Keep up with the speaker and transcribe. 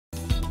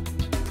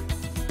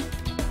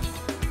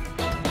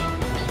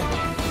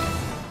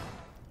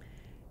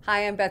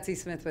Hi, I'm Betsy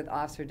Smith with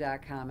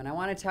Officer.com, and I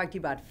want to talk to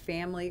you about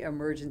family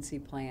emergency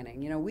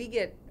planning. You know, we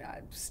get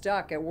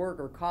stuck at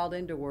work or called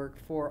into work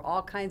for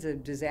all kinds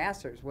of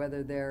disasters,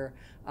 whether they're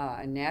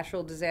a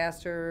natural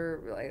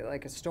disaster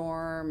like a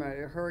storm,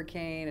 a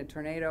hurricane, a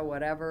tornado,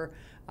 whatever,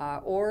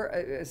 or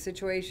a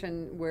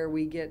situation where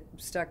we get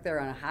stuck there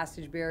on a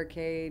hostage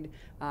barricade,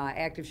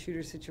 active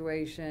shooter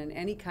situation,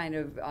 any kind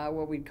of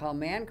what we'd call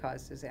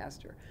man-caused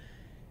disaster.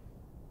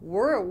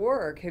 We're at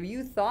work. Have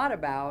you thought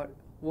about,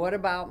 what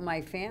about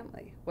my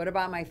family? What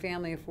about my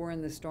family if we're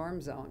in the storm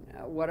zone?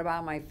 What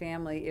about my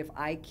family if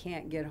I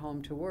can't get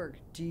home to work?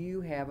 Do you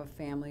have a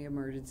family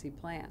emergency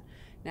plan?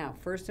 Now,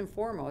 first and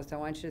foremost, I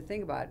want you to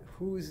think about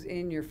who's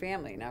in your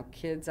family. Now,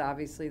 kids,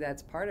 obviously,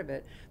 that's part of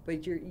it,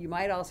 but you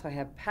might also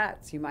have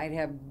pets. You might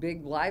have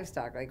big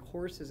livestock like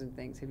horses and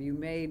things. Have you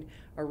made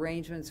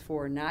arrangements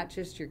for not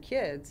just your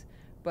kids,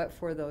 but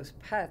for those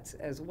pets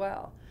as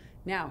well?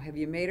 Now, have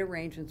you made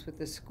arrangements with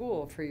the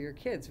school for your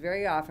kids?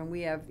 Very often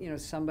we have,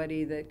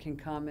 somebody that can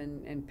come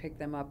and pick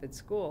them up at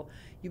school.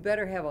 You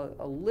better have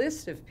a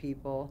list of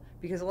people,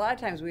 because a lot of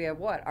times we have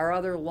what? Our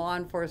other law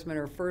enforcement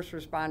or first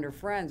responder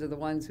friends are the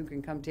ones who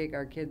can come take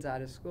our kids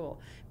out of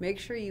school. Make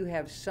sure you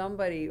have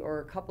somebody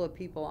or a couple of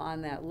people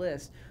on that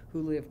list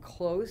who live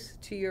close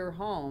to your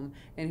home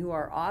and who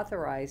are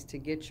authorized to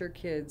get your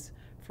kids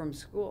from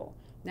school.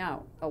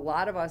 Now, a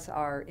lot of us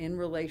are in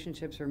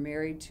relationships or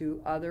married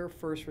to other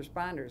first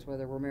responders,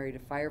 whether we're married to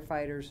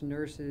firefighters,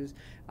 nurses,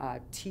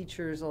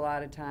 teachers a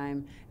lot of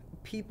time,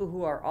 people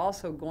who are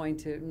also going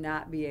to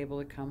not be able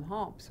to come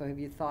home. So have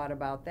you thought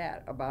about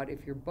that, about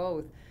if you're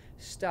both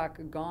stuck,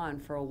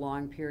 gone for a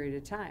long period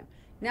of time?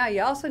 Now,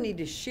 you also need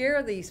to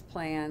share these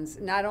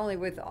plans, not only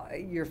with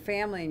your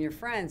family and your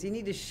friends, you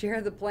need to share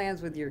the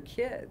plans with your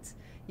kids.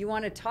 You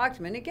want to talk to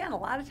them. And again, a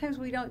lot of times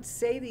we don't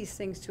say these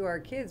things to our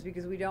kids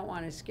because we don't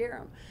want to scare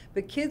them.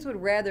 But kids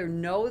would rather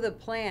know the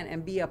plan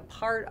and be a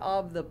part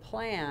of the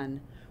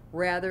plan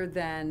rather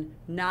than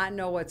not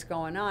know what's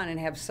going on and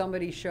have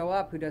somebody show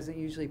up who doesn't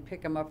usually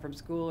pick them up from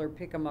school or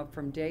pick them up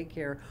from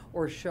daycare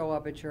or show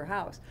up at your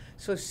house.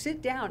 So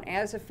sit down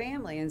as a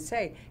family and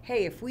say,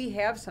 hey, if we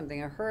have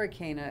something, a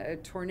hurricane, a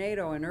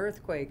tornado, an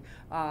earthquake,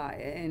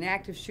 an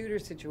active shooter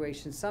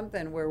situation,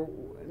 something where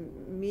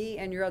me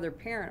and your other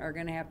parent are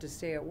going to have to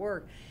stay at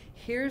work,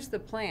 here's the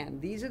plan.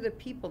 These are the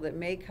people that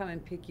may come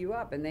and pick you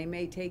up, and they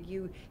may take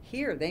you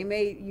here.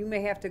 You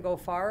may have to go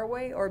far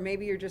away, or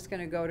maybe you're just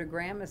going to go to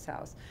grandma's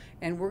house,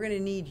 and we're going to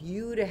need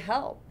you to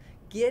help.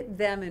 Get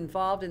them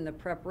involved in the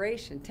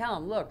preparation. Tell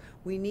them, look,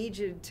 we need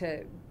you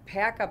to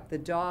pack up the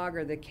dog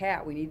or the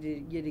cat. We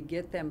need you to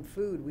get them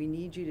food. We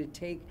need you to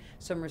take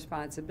some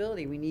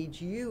responsibility. We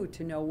need you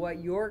to know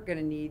what you're going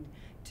to need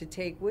to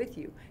take with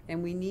you.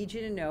 And we need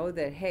you to know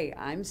that, hey,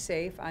 I'm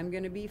safe, I'm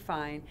going to be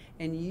fine,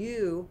 and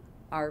you,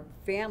 our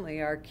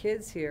family, our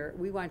kids here,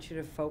 we want you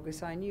to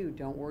focus on you.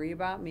 Don't worry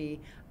about me.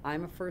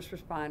 I'm a first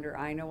responder.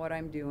 I know what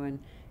I'm doing.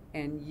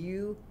 And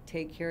you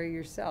take care of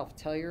yourself.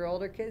 Tell your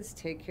older kids,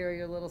 take care of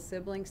your little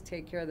siblings,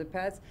 take care of the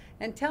pets,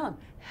 and tell them,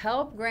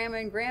 help grandma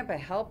and grandpa,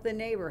 help the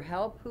neighbor,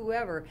 help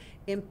whoever.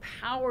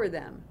 Empower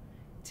them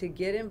to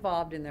get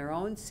involved in their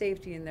own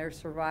safety and their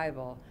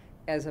survival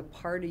as a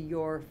part of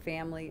your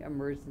family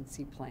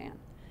emergency plan.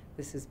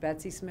 This is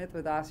Betsy Smith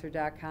with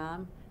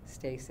Officer.com.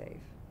 Stay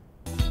safe.